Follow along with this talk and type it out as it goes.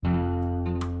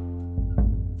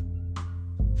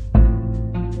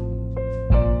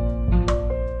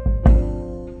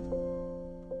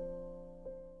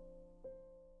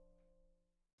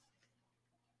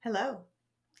Hello,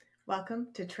 welcome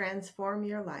to Transform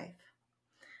Your Life.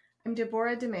 I'm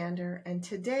Deborah Demander, and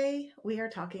today we are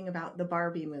talking about the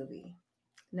Barbie movie.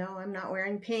 No, I'm not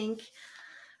wearing pink.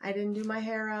 I didn't do my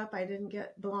hair up. I didn't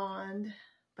get blonde,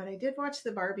 but I did watch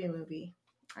the Barbie movie.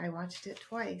 I watched it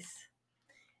twice,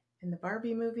 and the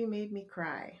Barbie movie made me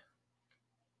cry.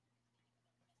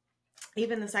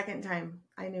 Even the second time,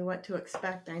 I knew what to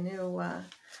expect. I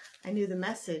knew the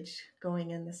message going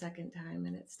in the second time,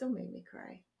 and it still made me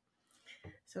cry.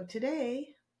 So today,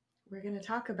 we're going to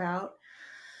talk about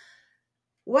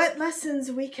what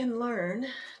lessons we can learn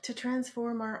to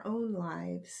transform our own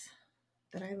lives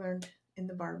that I learned in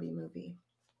the Barbie movie.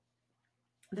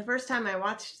 The first time I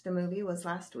watched the movie was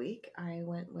last week. I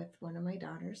went with one of my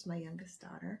daughters, my youngest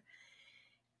daughter,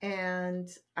 and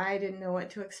I didn't know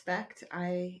what to expect.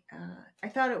 I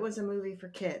thought it was a movie for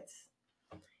kids.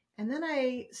 And then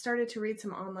I started to read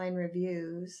some online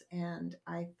reviews, and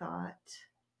I thought,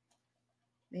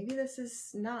 maybe this is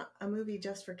not a movie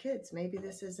just for kids. Maybe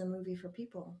this is a movie for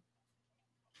people.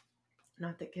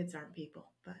 Not that kids aren't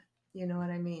people, but you know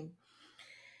what I mean.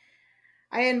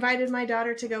 I invited my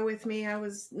daughter to go with me. I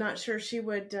was not sure she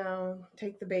would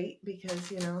take the bait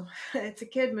because, it's a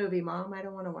kid movie, Mom. I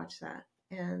don't want to watch that.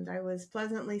 And I was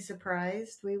pleasantly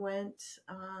surprised. We went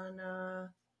on, I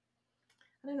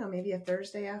don't know, maybe a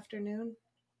Thursday afternoon.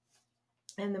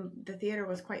 And the theater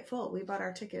was quite full. We bought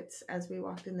our tickets as we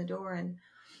walked in the door, and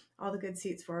all the good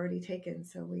seats were already taken.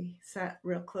 So we sat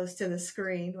real close to the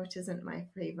screen, which isn't my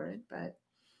favorite, but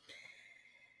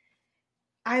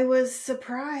I was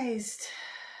surprised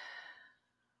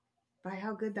by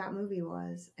how good that movie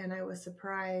was. And I was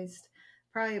surprised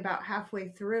probably about halfway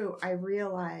through, I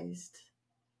realized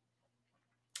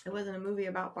it wasn't a movie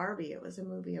about Barbie. It was a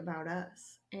movie about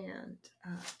us. And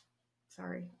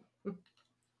sorry,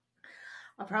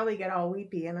 I'll probably get all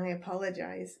weepy, and I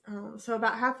apologize. So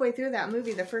about halfway through that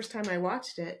movie, the first time I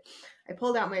watched it, I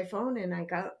pulled out my phone and I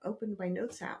opened my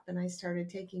notes app and I started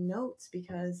taking notes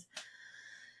because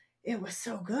it was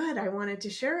so good. I wanted to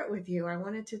share it with you. I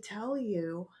wanted to tell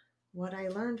you what I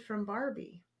learned from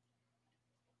Barbie.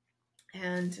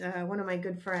 And one of my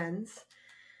good friends,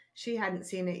 she hadn't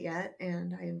seen it yet,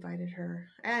 and I invited her.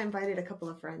 I invited a couple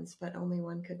of friends, but only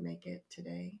one could make it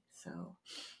today. So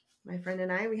my friend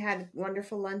and I, we had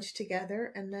wonderful lunch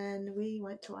together, and then we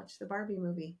went to watch the Barbie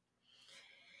movie.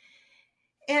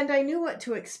 And I knew what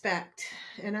to expect,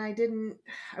 and I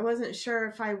wasn't sure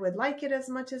if I would like it as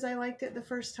much as I liked it the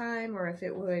first time, or if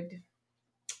it would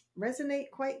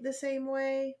resonate quite the same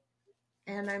way.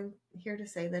 And I'm here to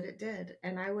say that it did,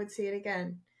 and I would see it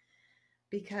again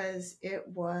because it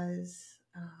was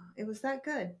that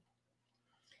good.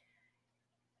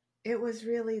 It was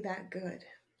really that good.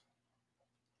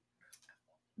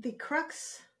 The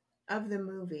crux of the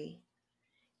movie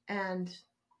and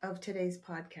of today's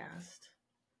podcast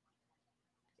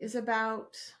is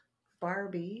about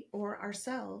Barbie, or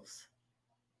ourselves,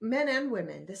 men and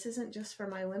women. This isn't just for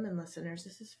my women listeners.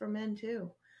 This is for men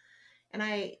too. And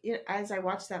as I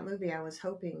watched that movie, I was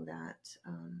hoping that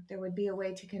there would be a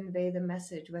way to convey the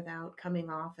message without coming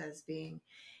off as being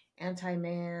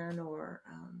anti-man or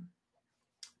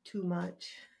too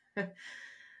much.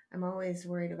 I'm always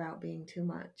worried about being too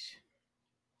much.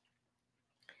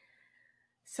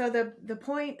 So the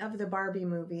point of the Barbie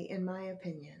movie, in my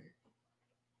opinion,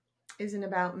 isn't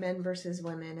about men versus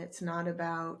women. It's not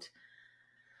about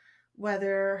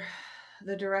whether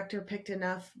the director picked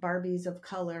enough Barbies of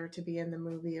color to be in the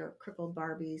movie, or crippled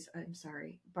Barbies. I'm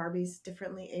sorry, Barbies,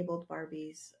 differently abled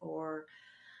Barbies, or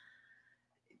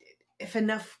if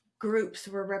enough groups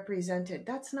were represented.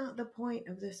 That's not the point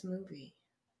of this movie.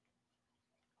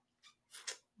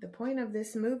 The point of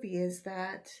this movie is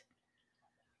that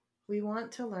we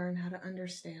want to learn how to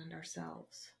understand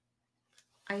ourselves.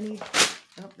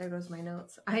 There goes my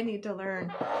notes. I need to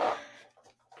learn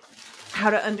how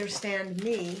to understand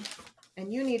me,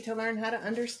 and you need to learn how to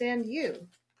understand you.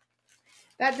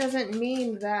 That doesn't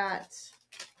mean that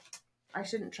I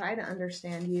shouldn't try to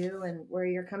understand you and where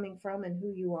you're coming from and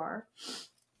who you are.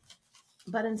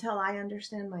 But until I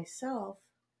understand myself,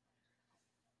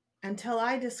 until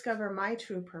I discover my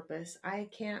true purpose, I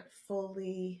can't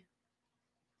fully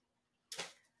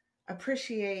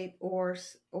appreciate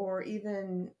or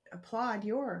even applaud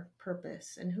your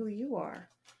purpose and who you are.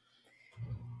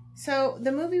 So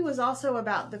the movie was also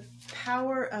about the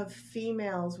power of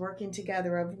females working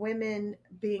together, of women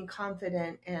being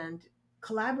confident and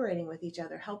collaborating with each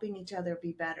other, helping each other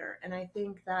be better. And I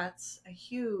think that's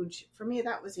for me,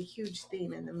 that was a huge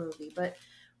theme in the movie. But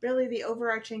really the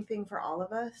overarching thing for all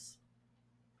of us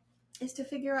is to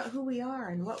figure out who we are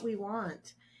and what we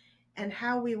want and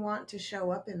how we want to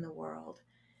show up in the world.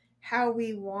 how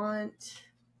we want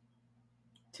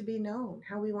to be known,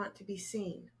 how we want to be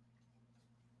seen.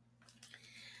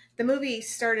 The movie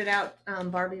started out,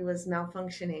 Barbie was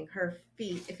malfunctioning. Her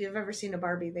feet, if you've ever seen a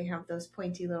Barbie, they have those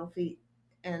pointy little feet,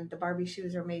 and the Barbie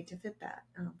shoes are made to fit that,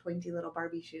 pointy little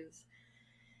Barbie shoes.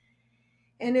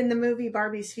 And in the movie,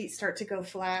 Barbie's feet start to go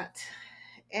flat,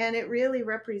 and it really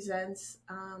represents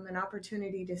an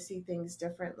opportunity to see things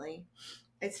differently.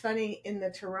 It's funny, in the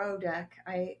tarot deck,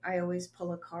 I always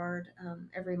pull a card.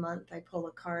 Every month I pull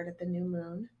a card at the new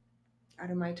moon out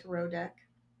of my tarot deck.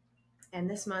 And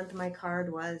this month my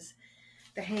card was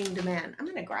the Hanged Man. I'm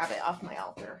going to grab it off my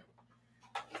altar.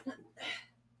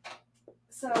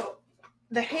 So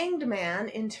the Hanged Man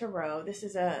in tarot, this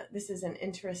is an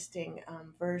interesting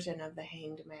version of the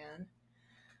Hanged Man.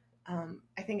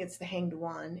 I think it's the Hanged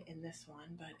One in this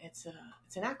one, but it's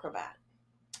an acrobat,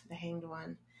 the Hanged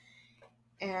One.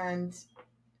 And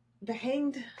the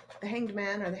hanged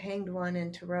man, or the Hanged One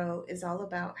in tarot, is all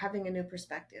about having a new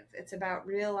perspective. It's about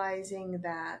realizing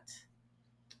that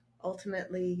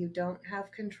ultimately you don't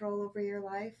have control over your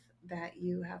life, that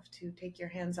you have to take your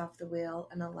hands off the wheel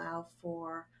and allow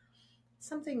for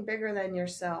something bigger than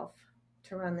yourself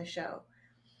to run the show.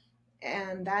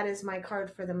 And that is my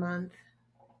card for the month,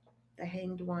 the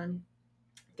Hanged One.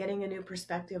 Getting a new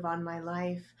perspective on my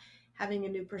life, having a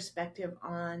new perspective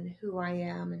on who I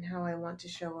am and how I want to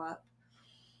show up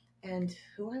and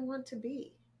who I want to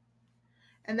be.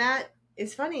 And that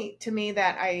is funny to me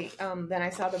that then I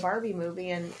saw the Barbie movie,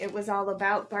 and it was all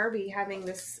about Barbie having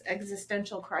this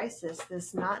existential crisis,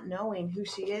 this not knowing who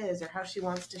she is or how she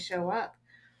wants to show up.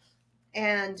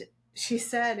 And she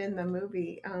said in the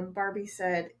movie, Barbie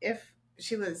said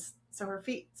so her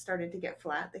feet started to get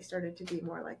flat. They started to be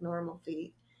more like normal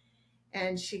feet.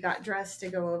 And she got dressed to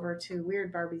go over to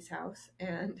Weird Barbie's house.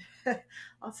 And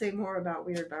I'll say more about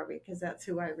Weird Barbie because that's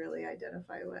who I really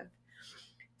identify with.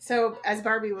 So as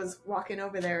Barbie was walking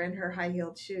over there in her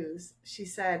high-heeled shoes, she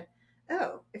said,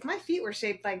 "Oh, if my feet were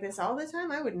shaped like this all the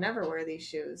time, I would never wear these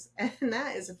shoes." And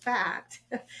that is a fact.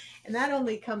 And that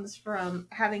only comes from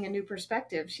having a new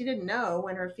perspective. She didn't know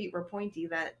when her feet were pointy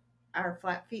that our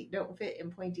flat feet don't fit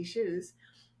in pointy shoes.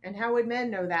 And how would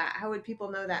men know that? How would people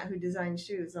know that who designed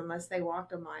shoes unless they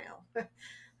walked a mile?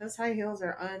 Those high heels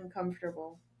are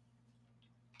uncomfortable.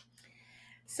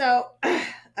 So,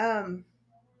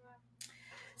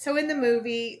 so in the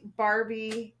movie,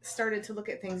 Barbie started to look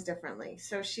at things differently.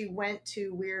 So she went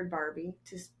to Weird Barbie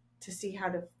to see how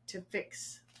to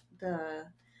fix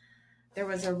there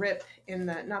was a rip in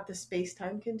not the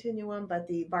space-time continuum, but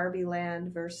the Barbie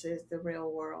land versus the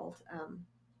real world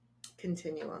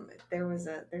continuum. There's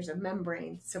a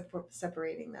membrane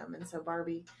separating them. And so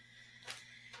Barbie,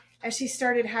 as she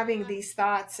started having these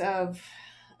thoughts of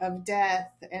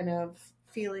death and of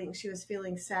she was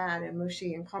feeling sad and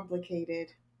mushy and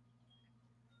complicated.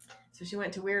 So she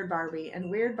went to Weird Barbie,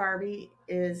 and Weird Barbie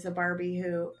is a Barbie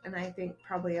who, and I think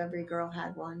probably every girl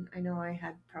had one. I know I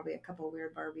had probably a couple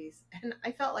Weird Barbies, and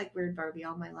I felt like Weird Barbie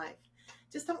all my life.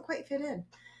 Just don't quite fit in.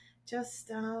 Just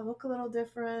look a little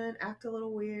different, act a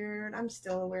little weird. I'm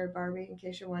still a Weird Barbie, in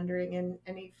case you're wondering. In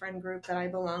any friend group that I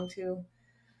belong to,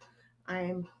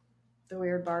 I'm the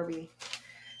Weird Barbie,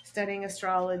 studying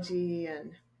astrology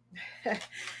and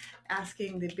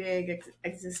asking the big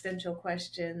existential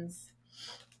questions.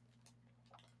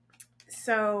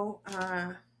 So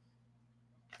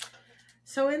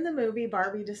in the movie,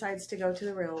 Barbie decides to go to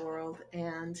the real world,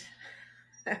 and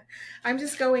I'm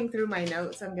just going through my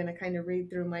notes. I'm going to kind of read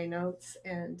through my notes,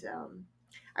 and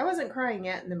I wasn't crying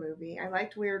yet in the movie. I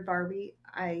liked Weird Barbie.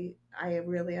 I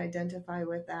really identify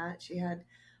with that. She had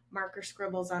marker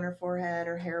scribbles on her forehead.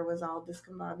 Her hair was all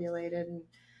discombobulated, and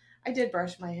I did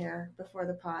brush my hair before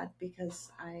the pod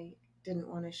because I didn't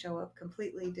want to show up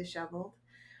completely disheveled.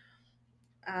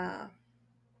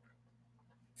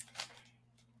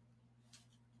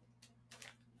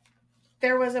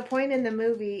 There was a point in the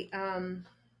movie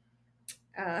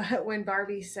when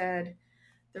Barbie said,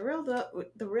 the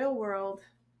real world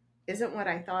isn't what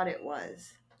I thought it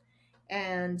was.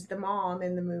 And the mom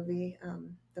in the movie,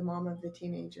 the mom of the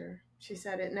teenager, she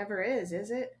said, "It never is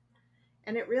it?"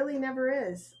 And it really never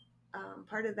is.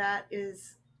 Part of that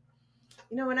is,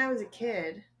 when I was a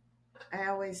kid, I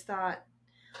always thought,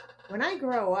 when I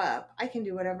grow up, I can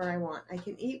do whatever I want. I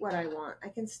can eat what I want. I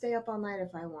can stay up all night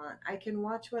if I want. I can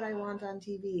watch what I want on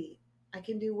TV. I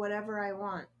can do whatever I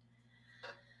want.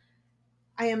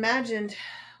 I imagined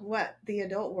what the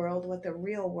adult world, what the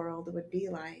real world would be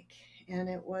like. And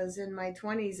it was in my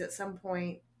 20s at some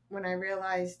point when I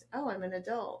realized, oh, I'm an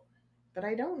adult, but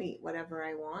I don't eat whatever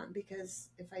I want, because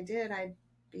if I did, I'd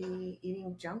be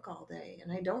eating junk all day.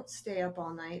 And I don't stay up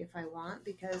all night if I want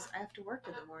because I have to work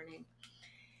in the morning.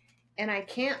 And I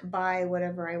can't buy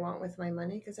whatever I want with my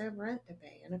money because I have rent to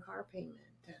pay and a car payment.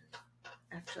 And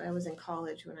actually, I was in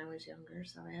college when I was younger,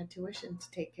 so I had tuition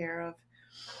to take care of.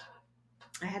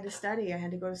 I had to study. I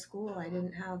had to go to school. I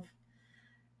didn't have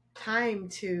time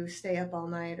to stay up all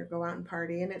night or go out and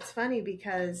party. And it's funny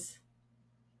because,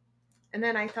 and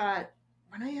then I thought,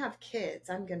 when I have kids,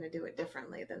 I'm going to do it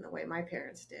differently than the way my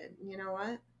parents did. And you know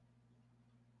what?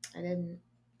 I didn't.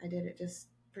 I did it just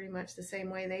pretty much the same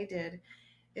way they did.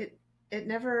 It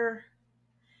never,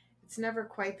 it's never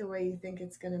quite the way you think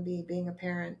it's going to be. Being a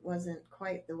parent wasn't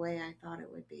quite the way I thought it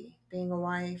would be. Being a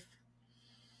wife,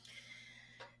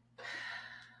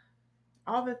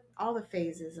 all the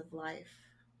phases of life,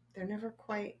 they're never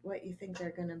quite what you think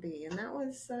they're going to be. And that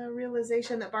was a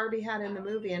realization that Barbie had in the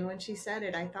movie. And when she said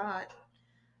it, I thought,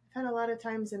 I've had a lot of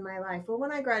times in my life, well,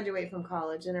 when I graduate from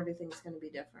college, then everything's going to be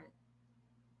different.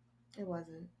 It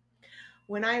wasn't.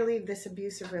 When I leave this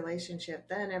abusive relationship,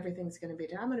 then everything's going to be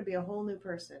different. I'm going to be a whole new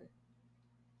person.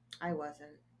 I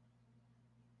wasn't.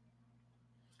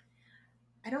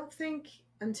 I don't think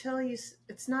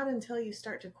it's not until you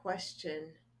start to question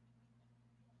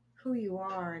who you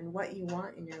are and what you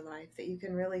want in your life that you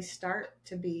can really start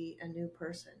to be a new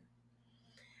person.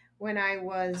 When I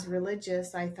was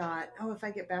religious, I thought, oh, if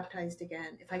I get baptized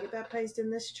again, if I get baptized in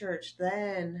this church,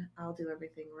 then I'll do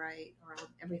everything right, or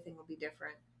everything will be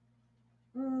different.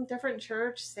 Different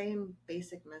church, same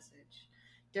basic message.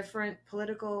 Different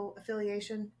political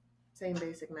affiliation, same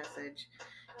basic message.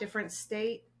 Different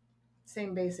state,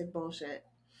 same basic bullshit.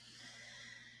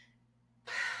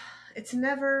 It's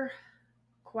never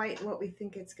quite what we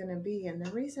think it's going to be. And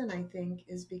the reason I think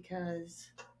is because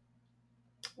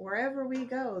wherever we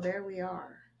go, there we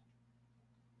are.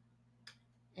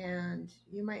 And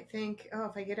you might think, oh,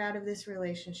 if I get out of this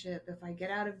relationship, if I get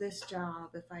out of this job,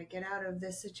 if I get out of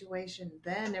this situation,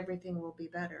 then everything will be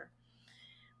better.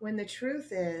 When the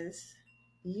truth is,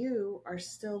 you are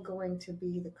still going to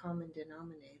be the common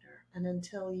denominator. And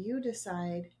until you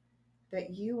decide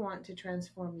that you want to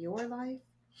transform your life,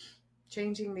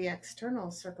 changing the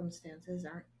external circumstances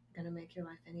aren't going to make your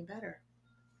life any better.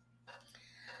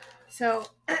 So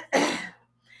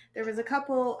there was a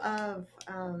couple of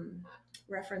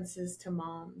references to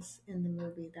moms in the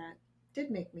movie that did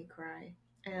make me cry.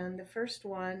 And the first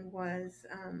one was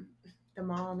the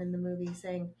mom in the movie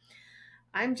saying,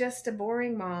 I'm just a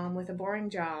boring mom with a boring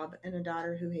job and a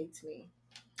daughter who hates me.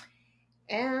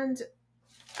 And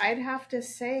I'd have to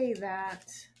say that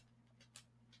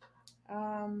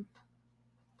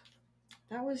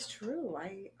that was true.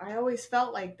 I always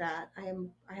felt like that. I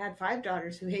had 5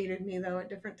 daughters who hated me, though, at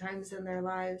different times in their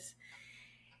lives.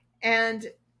 And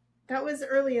that was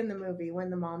early in the movie when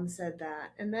the mom said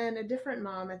that. And then a different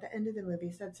mom at the end of the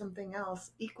movie said something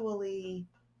else equally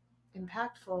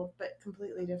impactful, but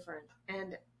completely different.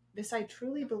 And this I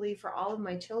truly believe for all of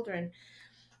my children,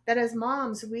 that as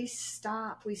moms, we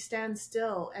stop, we stand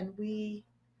still, and we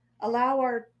allow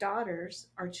our daughters,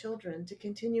 our children, to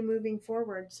continue moving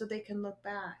forward so they can look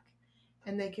back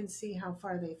and they can see how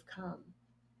far they've come.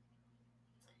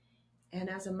 And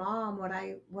as a mom, what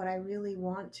I really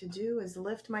want to do is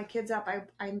lift my kids up.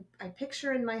 I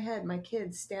picture in my head my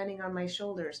kids standing on my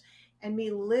shoulders and me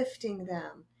lifting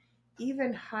them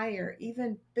even higher,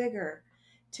 even bigger,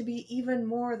 to be even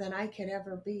more than I could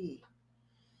ever be.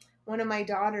 One of my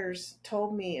daughters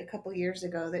told me a couple years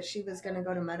ago that she was going to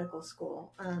go to medical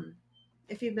school.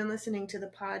 If you've been listening to the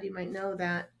pod, you might know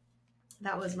that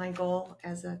that was my goal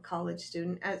as a college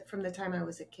student. From the time I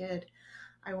was a kid,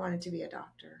 I wanted to be a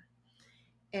doctor.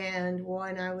 And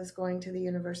when I was going to the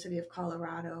University of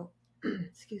Colorado,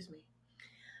 excuse me,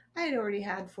 I had already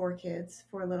had 4 kids,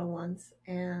 4 little ones.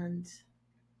 And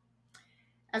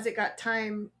as I got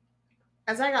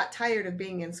tired of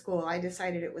being in school, I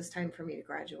decided it was time for me to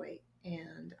graduate.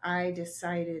 And I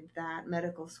decided that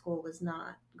medical school was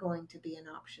not going to be an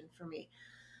option for me.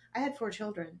 I had 4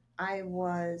 children. I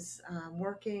was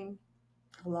working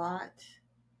a lot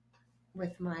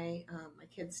with my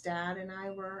kid's dad, and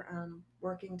I were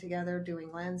working together doing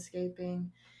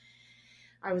landscaping.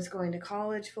 I was going to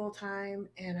college full time,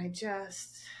 and I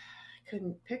just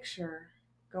couldn't picture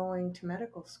going to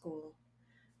medical school.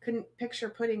 Couldn't picture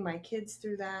putting my kids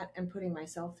through that and putting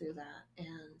myself through that.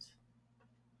 And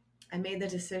I made the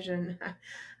decision.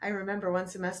 I remember one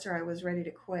semester I was ready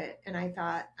to quit, and I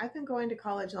thought, I've been going to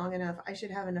college long enough. I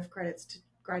should have enough credits to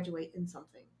graduate in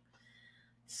something.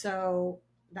 So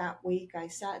that week. I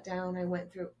sat down, I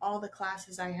went through all the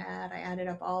classes I had, I added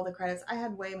up all the credits. I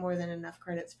had way more than enough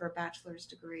credits for a bachelor's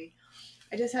degree.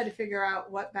 I just had to figure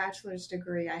out what bachelor's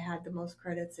degree I had the most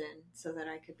credits in so that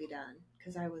I could be done,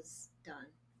 because I was done.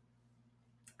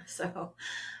 So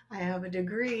I have a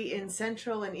degree in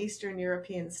Central and Eastern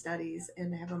European Studies,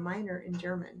 and I have a minor in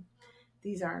German.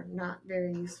 These are not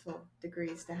very useful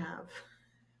degrees to have.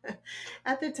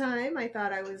 At the time, I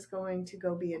thought I was going to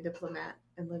go be a diplomat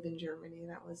and live in Germany.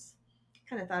 That was,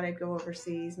 kind of thought I'd go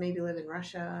overseas, maybe live in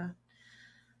Russia,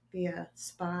 be a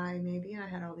spy, maybe. I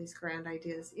had all these grand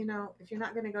ideas. You know, if you're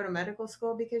not going to go to medical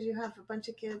school because you have a bunch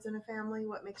of kids in a family,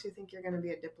 what makes you think you're going to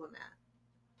be a diplomat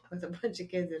with a bunch of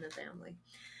kids in a family?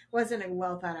 Wasn't a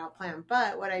well thought out plan.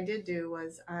 But what I did do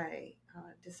was I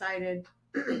decided,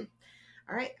 all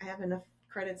right, I have enough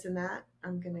credits in that.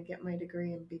 I'm going to get my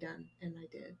degree and be done. And I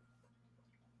did.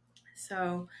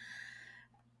 So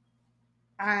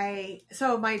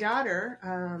my daughter,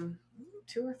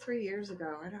 2 or 3 years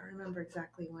ago, I don't remember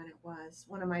exactly when it was,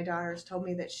 one of my daughters told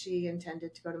me that she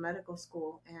intended to go to medical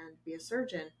school and be a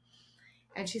surgeon.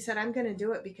 And she said, I'm going to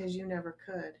do it because you never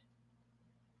could.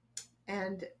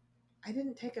 And I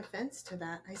didn't take offense to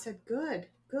that. I said, good.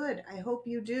 I hope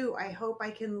you do. I hope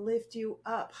I can lift you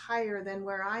up higher than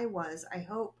where I was. I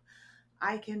hope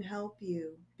I can help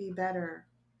you be better,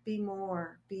 be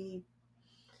more, be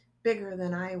bigger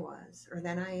than I was or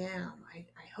than I am. I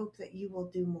hope that you will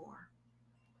do more.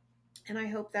 And I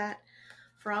hope that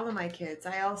for all of my kids.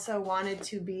 I also wanted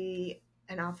to be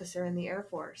an officer in the Air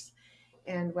Force.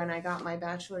 And when I got my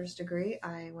bachelor's degree,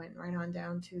 I went right on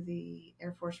down to the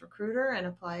Air Force recruiter and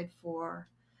applied for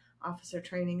officer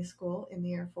training school in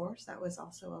the Air Force. That was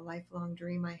also a lifelong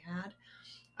dream I had.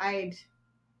 I'd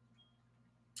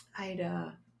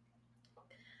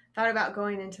thought about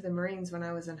going into the Marines when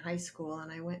I was in high school,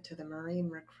 and I went to the Marine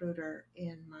recruiter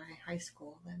in my high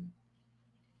school, and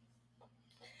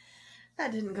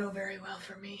that didn't go very well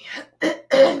for me.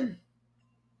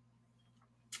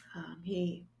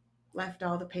 He left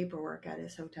all the paperwork at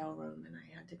his hotel room, and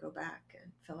I had to go back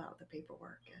and fill out the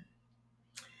paperwork. And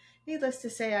needless to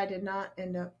say, I did not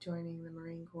end up joining the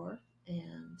Marine Corps.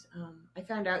 And I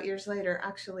found out years later,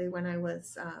 actually, when I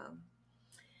was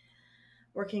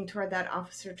working toward that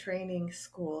officer training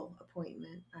school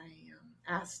appointment,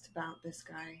 I asked about this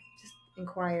guy, just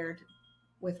inquired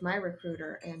with my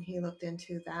recruiter, and he looked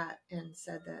into that and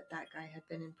said that that guy had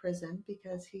been in prison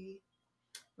because he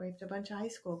raped a bunch of high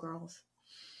school girls.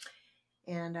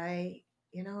 And I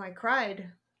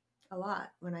cried a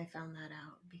lot when I found that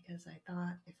out, because I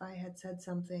thought if I had said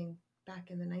something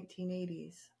back in the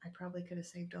 1980s, I probably could have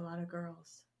saved a lot of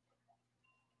girls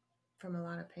from a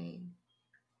lot of pain.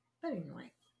 But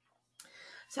anyway,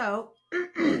 so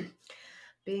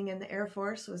being in the Air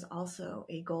Force was also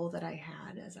a goal that I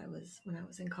had when I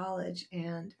was in college,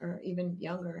 or even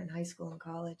younger, in high school and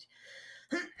college.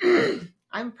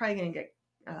 I'm probably going to get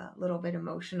a little bit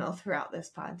emotional throughout this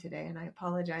pod today, and I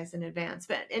apologize in advance.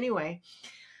 But anyway,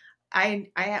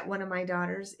 one of my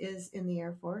daughters is in the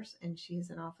Air Force, and she's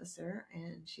an officer,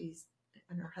 and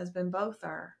her husband both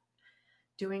are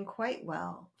doing quite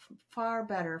well, far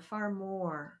better, far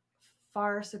more,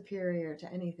 far superior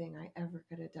to anything I ever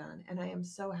could have done. And I am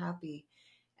so happy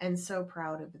and so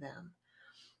proud of them.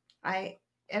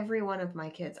 Every one of my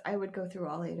kids, I would go through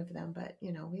all 8 of them, but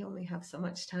we only have so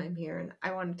much time here, and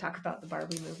I want to talk about the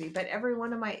Barbie movie. But every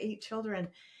one of my 8 children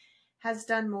has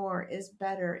done more, is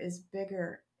better, is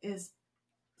bigger, is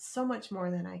so much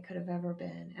more than I could have ever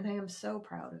been. And I am so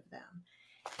proud of them.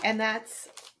 And that's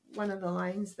one of the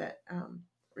lines that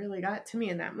really got to me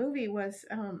in that movie, was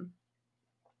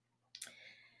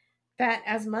that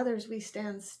as mothers, we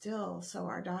stand still so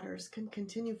our daughters can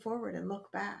continue forward and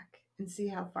look back and see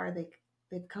how far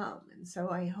they've come. And so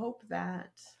I hope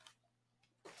that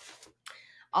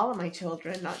all of my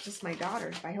children, not just my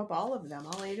daughters, but I hope all of them,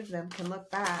 all 8 of them, can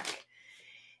look back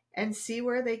and see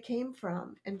where they came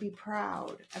from and be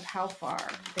proud of how far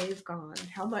they've gone,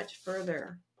 how much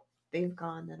further they've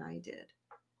gone than I did.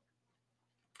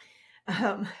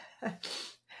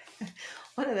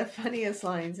 One of the funniest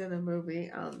lines in the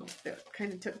movie that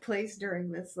kind of took place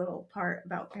during this little part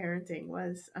about parenting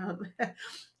was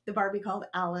the Barbie called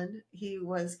Alan. He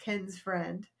was Ken's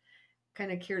friend,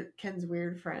 kind of Ken's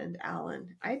weird friend,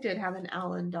 Alan. I did have an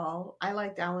Alan doll. I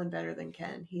liked Alan better than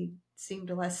Ken. He seemed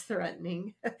less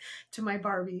threatening to my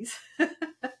Barbies.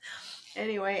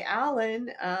 Anyway,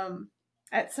 Alan,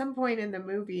 at some point in the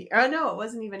movie, oh no, it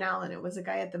wasn't even Alan. It was a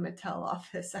guy at the Mattel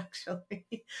office, actually,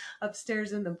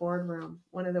 upstairs in the boardroom.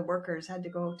 One of the workers had to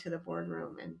go to the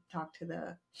boardroom and talk to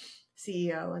the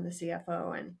CEO and the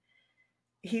CFO. And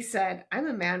he said, I'm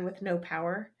a man with no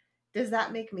power, Does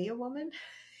that make me a woman?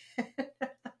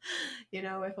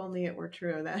 If only it were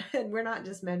true that we're not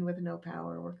just men with no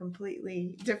power. We're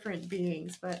completely different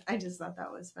beings, but I just thought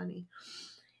that was funny.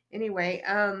 Anyway,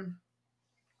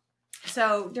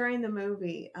 so during the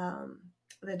movie,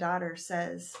 the daughter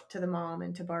says to the mom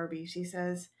and to Barbie, she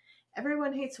says,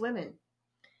 everyone hates women.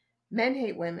 Men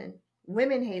hate women.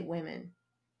 Women hate women.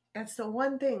 That's the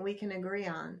one thing we can agree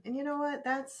on. And you know what?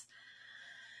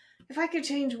 If I could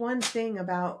change one thing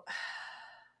about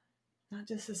not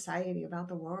just society, about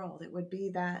the world, it would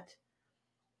be that,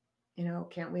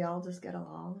 can't we all just get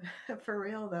along? For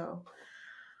real though.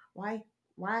 Why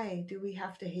do we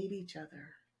have to hate each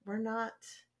other? We're not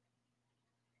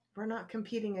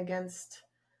competing against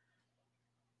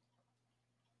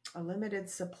a limited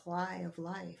supply of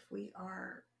life. We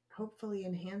are hopefully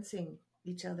enhancing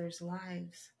each other's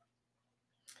lives.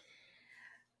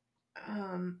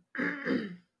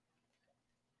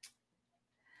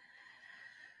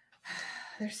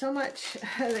 There's so much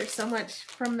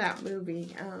from that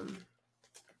movie.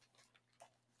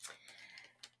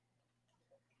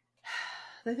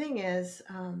 The thing is,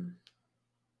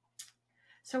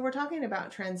 so we're talking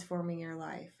about transforming your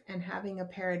life and having a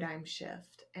paradigm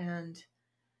shift, and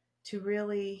to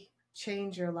really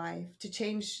change your life, to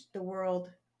change the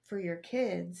world for your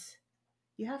kids,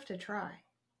 you have to try.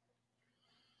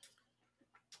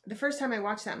 The first time I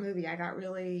watched that movie, I got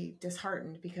really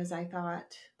disheartened because I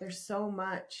thought there's so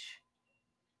much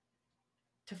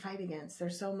to fight against.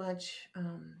 There's so much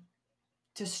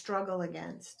to struggle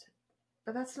against.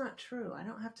 But that's not true. I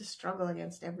don't have to struggle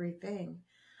against everything.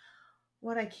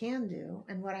 What I can do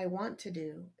and what I want to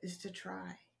do is to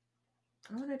try.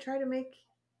 I want to try to make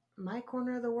my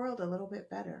corner of the world a little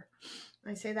bit better.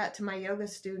 I say that to my yoga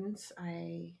students.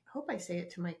 I hope I say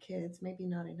it to my kids, maybe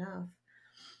not enough.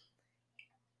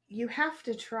 You have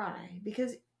to try,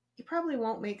 because you probably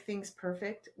won't make things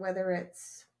perfect, whether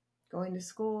it's going to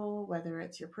school, whether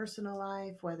it's your personal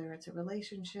life, whether it's a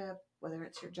relationship, whether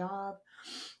it's your job,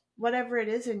 whatever it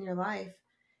is in your life.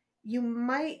 You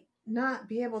might not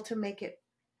be able to make it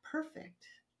perfect,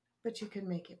 but you can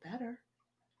make it better.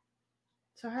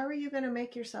 So how are you going to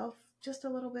make yourself just a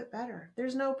little bit better?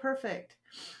 There's no perfect.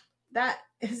 That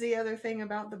is the other thing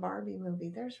about the Barbie movie.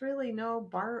 There's really no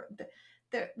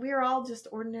we're all just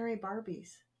ordinary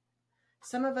Barbies.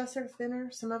 Some of us are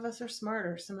thinner, some of us are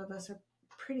smarter, some of us are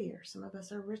prettier, some of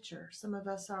us are richer, some of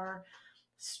us are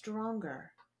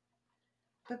stronger.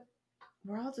 But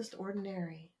we're all just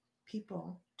ordinary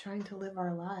people trying to live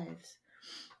our lives.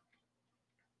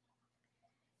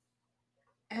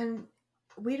 And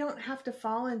we don't have to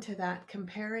fall into that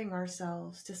comparing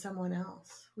ourselves to someone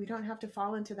else. We don't have to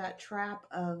fall into that trap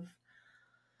of,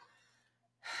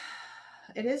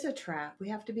 it is a trap. We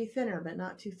have to be thinner, but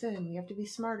not too thin. We have to be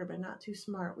smarter, but not too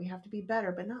smart. We have to be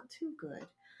better, but not too good.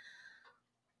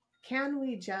 Can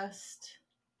we just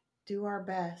do our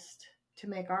best to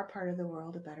make our part of the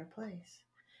world a better place?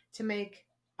 To make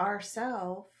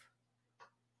ourself,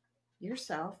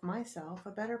 yourself, myself,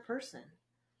 a better person?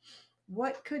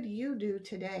 What could you do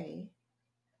today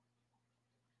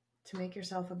to make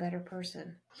yourself a better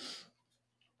person?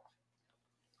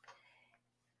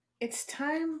 It's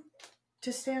time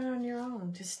to stand on your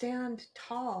own, to stand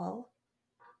tall,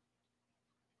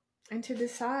 and to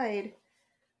decide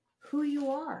who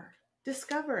you are.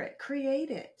 Discover it,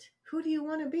 create it. Who do you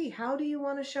want to be? How do you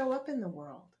want to show up in the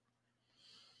world?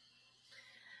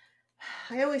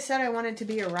 I always said I wanted to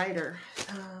be a writer,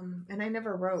 and I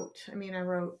never wrote. I mean, I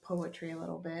wrote poetry a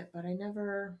little bit, but I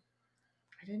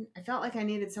felt like I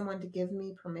needed someone to give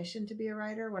me permission to be a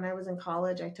writer. When I was in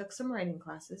college, I took some writing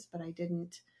classes, but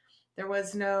there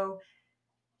was no,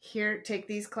 here, take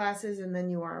these classes and then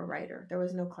you are a writer. There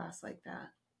was no class like that.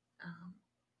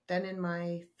 Then in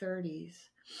my 30s,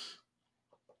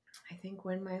 I think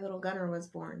when my little Gunner was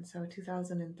born, so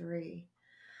 2003,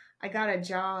 I got a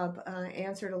job,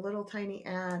 answered a little tiny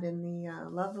ad in the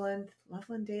Loveland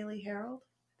Daily Herald.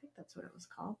 I think that's what it was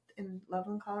called. In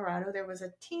Loveland, Colorado, there was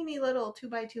a teeny little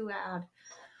 2x2 ad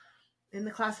in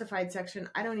the classified section.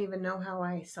 I don't even know how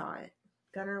I saw it.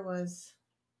 Gunner was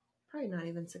probably not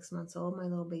even 6 months old, my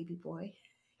little baby boy.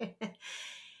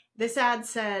 This ad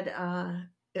said,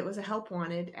 it was a help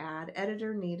wanted ad,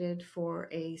 editor needed for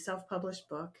a self-published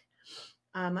book.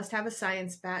 Must have a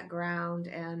science background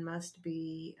and must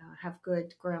be have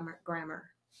good grammar.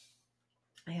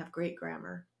 I have great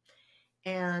grammar.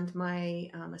 And my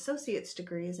associate's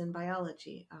degree is in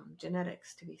biology,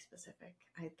 genetics to be specific.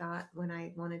 I thought when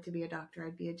I wanted to be a doctor,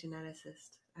 I'd be a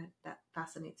geneticist. That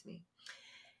fascinates me.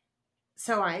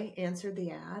 So I answered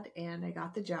the ad and I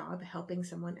got the job helping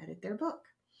someone edit their book.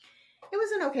 It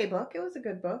was an okay book. It was a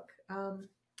good book.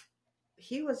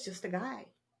 he was just a guy.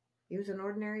 He was an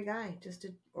ordinary guy, just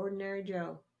an ordinary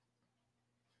Joe.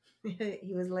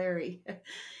 He was Larry.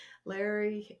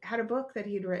 Larry had a book that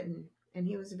he'd written, and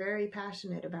he was very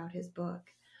passionate about his book.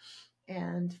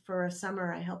 And for a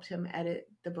summer, I helped him edit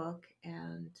the book,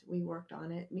 and we worked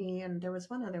on it. Me and there was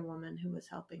one other woman who was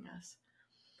helping us.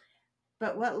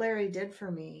 But what Larry did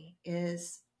for me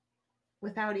is,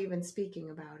 without even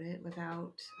speaking about it,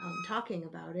 without talking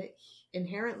about it,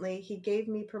 inherently, he gave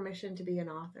me permission to be an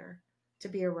author, to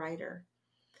be a writer.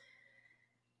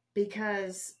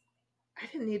 Because I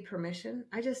didn't need permission.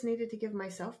 I just needed to give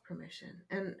myself permission.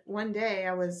 And one day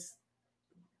I was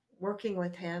working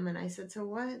with him, and I said, so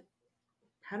what?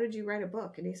 How did you write a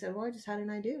book? And he said, well, I just had an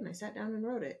idea, and I sat down and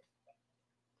wrote it.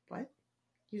 What?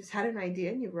 You just had an idea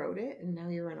and you wrote it, and now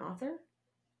you're an author?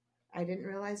 I didn't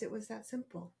realize it was that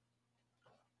simple.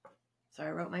 So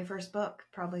I wrote my first book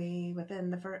probably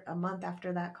within a month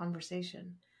after that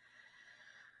conversation.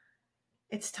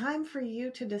 It's time for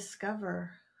you to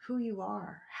discover who you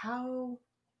are. How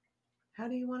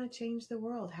do you want to change the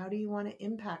world? How do you want to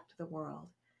impact the world?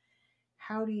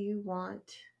 How do you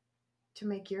want to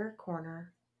make your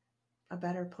corner a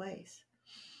better place?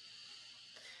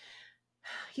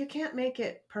 You can't make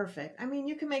it perfect. I mean,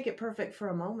 you can make it perfect for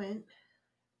a moment.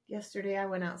 Yesterday, I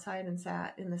went outside and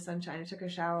sat in the sunshine. I took a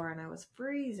shower and I was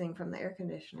freezing from the air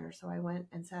conditioner. So I went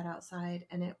and sat outside,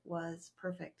 and it was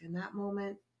perfect. In that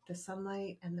moment, the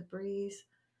sunlight and the breeze,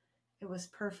 it was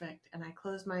perfect. And I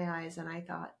closed my eyes and I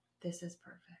thought, this is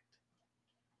perfect.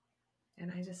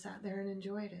 And I just sat there and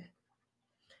enjoyed it.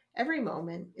 Every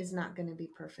moment is not going to be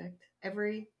perfect.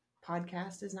 Every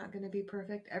podcast is not going to be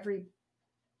perfect. Every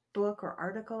book or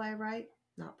article I write,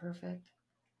 not perfect.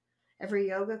 Every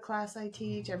yoga class I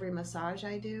teach, every massage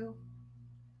I do,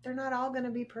 they're not all going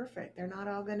to be perfect. They're not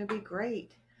all going to be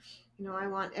great. You know, I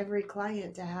want every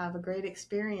client to have a great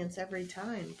experience every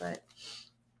time, but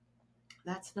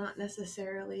that's not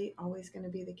necessarily always going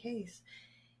to be the case.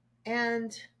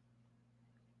 And,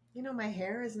 you know, my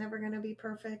hair is never going to be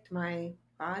perfect. My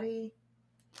body,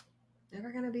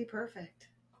 never going to be perfect.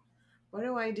 What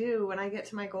do I do when I get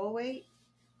to my goal weight?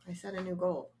 I set a new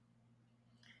goal.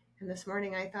 And this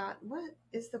morning I thought, what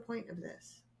is the point of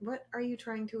this? What are you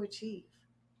trying to achieve?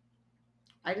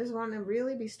 I just want to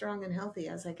really be strong and healthy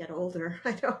as I get older.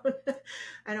 I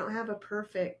don't have a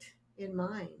perfect in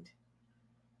mind.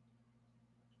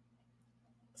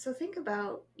 So think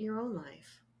about your own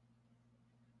life.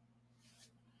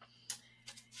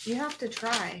 You have to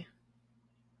try.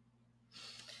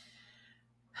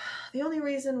 The only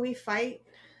reason we fight,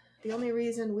 the only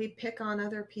reason we pick on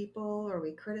other people or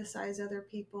we criticize other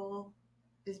people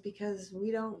is because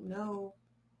we don't know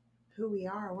who we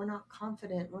are. We're not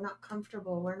confident. We're not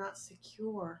comfortable. We're not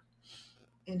secure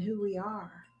in who we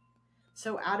are.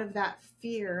 So out of that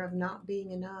fear of not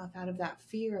being enough, out of that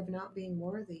fear of not being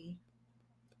worthy,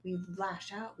 we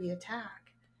lash out, we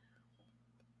attack.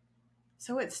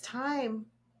 So it's time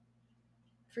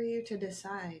for you to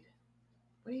decide,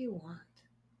 what do you want?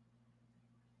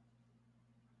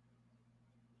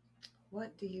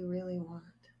 What do you really want?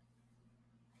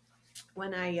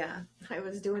 When I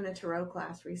was doing a tarot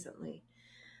class recently,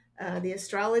 the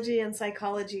astrology and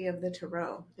psychology of the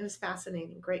tarot. It was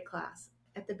fascinating, great class.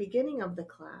 At the beginning of the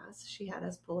class, she had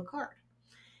us pull a card.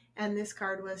 And this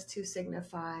card was to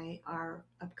signify our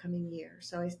upcoming year.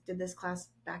 So I did this class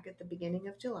back at the beginning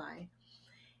of July.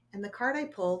 And the card I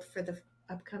pulled for the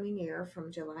upcoming year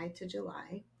from July to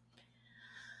July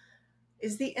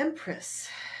is the Empress.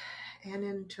 And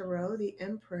in tarot, the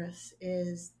Empress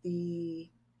is the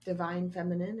divine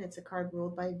feminine. It's a card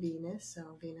ruled by Venus.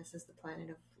 So Venus is the planet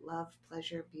of love,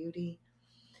 pleasure, beauty.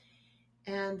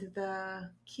 And the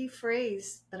key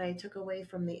phrase that I took away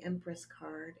from the Empress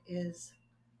card is,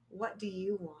 what do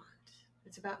you want?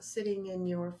 It's about sitting in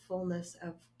your fullness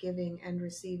of giving and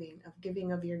receiving, of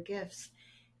giving of your gifts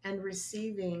and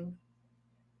receiving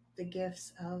the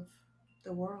gifts of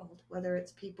the world, whether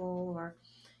it's people or,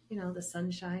 you know, the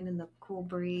sunshine and the cool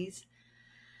breeze.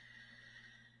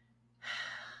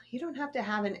 You don't have to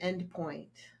have an end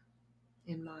point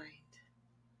in mind.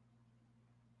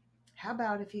 How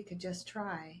about if you could just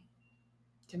try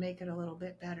to make it a little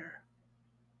bit better?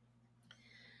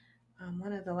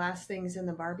 One of the last things in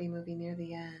the Barbie movie near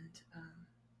the end,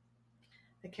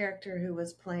 the character who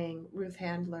was playing Ruth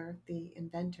Handler, the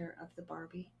inventor of the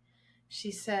Barbie, she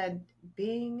said,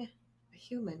 being a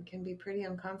human can be pretty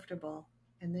uncomfortable,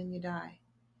 and then you die.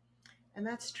 And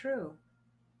that's true.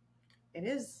 It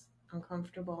is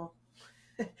uncomfortable.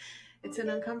 It's an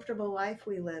uncomfortable life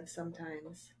we live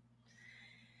sometimes.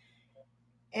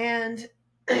 And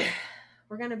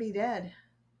we're going to be dead.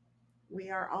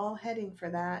 We are all heading for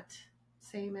that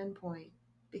same endpoint,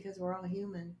 because we're all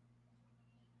human.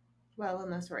 Well,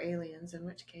 unless we're aliens, in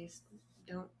which case,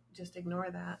 don't just ignore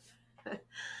that.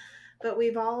 But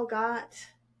we've all got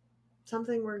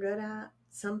something we're good at,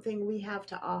 something we have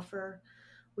to offer.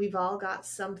 We've all got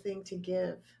something to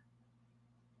give.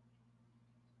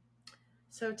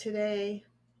 So today,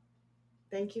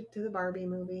 thank you to the Barbie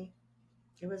movie.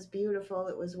 It was beautiful.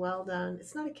 It was well done.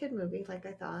 It's not a kid movie like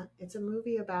I thought. It's a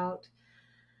movie about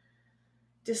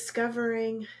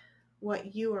discovering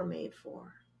what you are made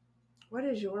for. What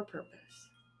is your purpose?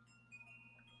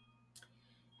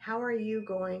 How are you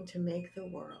going to make the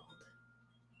world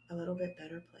a little bit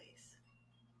better place?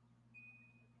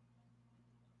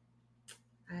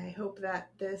 I hope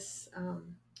that this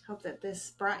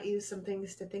brought you some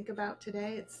things to think about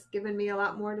today. It's given me a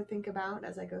lot more to think about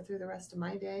as I go through the rest of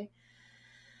my day.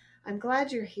 I'm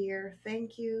glad you're here.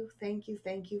 Thank you, thank you,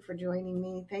 thank you for joining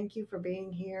me. Thank you for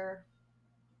being here.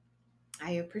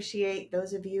 I appreciate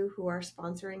those of you who are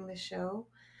sponsoring the show.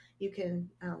 You can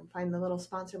find the little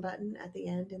sponsor button at the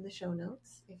end in the show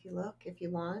notes if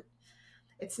you want.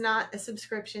 It's not a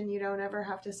subscription. You don't ever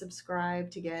have to subscribe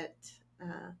to get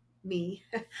me,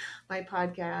 my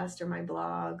podcast or my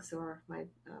blogs or my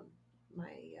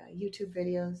YouTube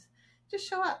videos. Just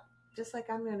show up, just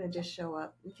like I'm going to just show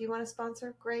up. If you want to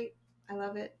sponsor, great. I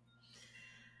love it.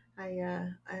 I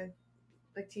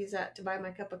like to use that to buy my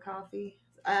cup of coffee.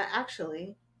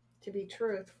 Actually, to be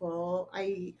truthful,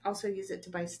 I also use it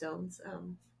to buy stones.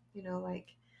 Like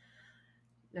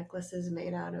necklaces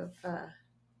made out of, I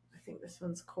think this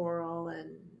one's coral,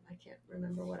 and I can't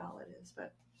remember what all it is.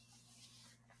 But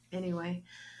anyway,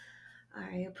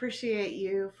 I appreciate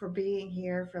you for being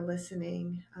here, for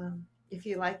listening. If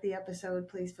you like the episode,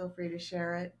 please feel free to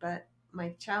share it. But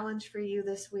my challenge for you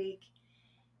this week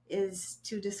is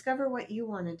to discover what you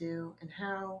want to do and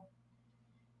how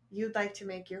you'd like to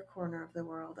make your corner of the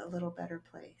world a little better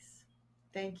place.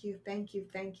 Thank you, thank you,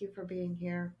 thank you for being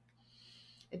here.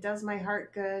 It does my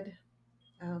heart good.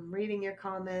 Reading your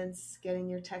comments, getting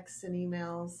your texts and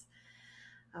emails.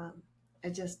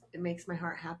 It makes my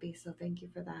heart happy. So thank you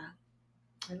for that.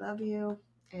 I love you,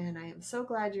 and I am so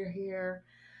glad you're here.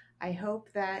 I hope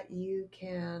that you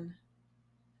can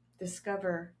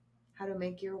discover how to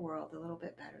make your world a little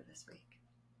bit better this week.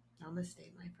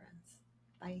 Namaste, my friends.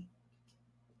 Bye.